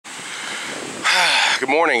Good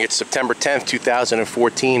morning. It's September 10th,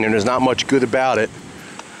 2014, and there's not much good about it.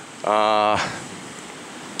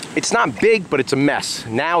 It's not big, but it's a mess.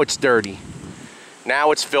 Now it's dirty. Now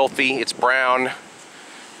it's filthy. It's brown.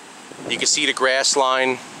 You can see the grass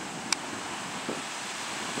line.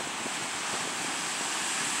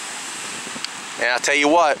 And I'll tell you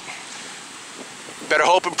what, better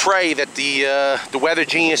hope and pray that the weather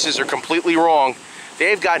geniuses are completely wrong.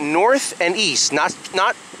 They've got north and east, not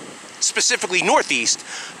specifically northeast,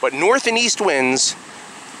 but north and east winds,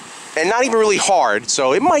 and not even really hard,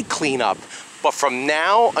 so it might clean up. But from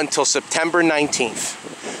now until September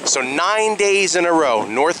 19th, so 9 days in a row,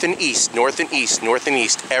 north and east, north and east, north and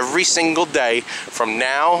east, every single day from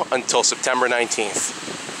now until September 19th.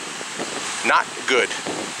 Not good,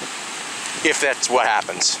 if that's what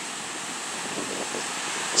happens.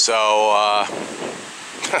 So,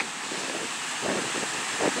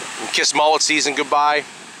 kiss mullet season goodbye.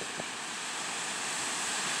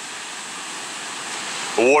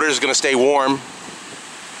 The water's gonna stay warm.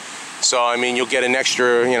 So, I mean, you'll get an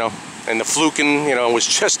extra, and the fluking, was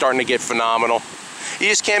just starting to get phenomenal. You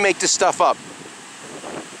just can't make this stuff up.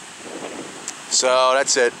 So,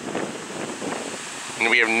 that's it.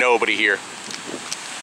 And we have nobody here.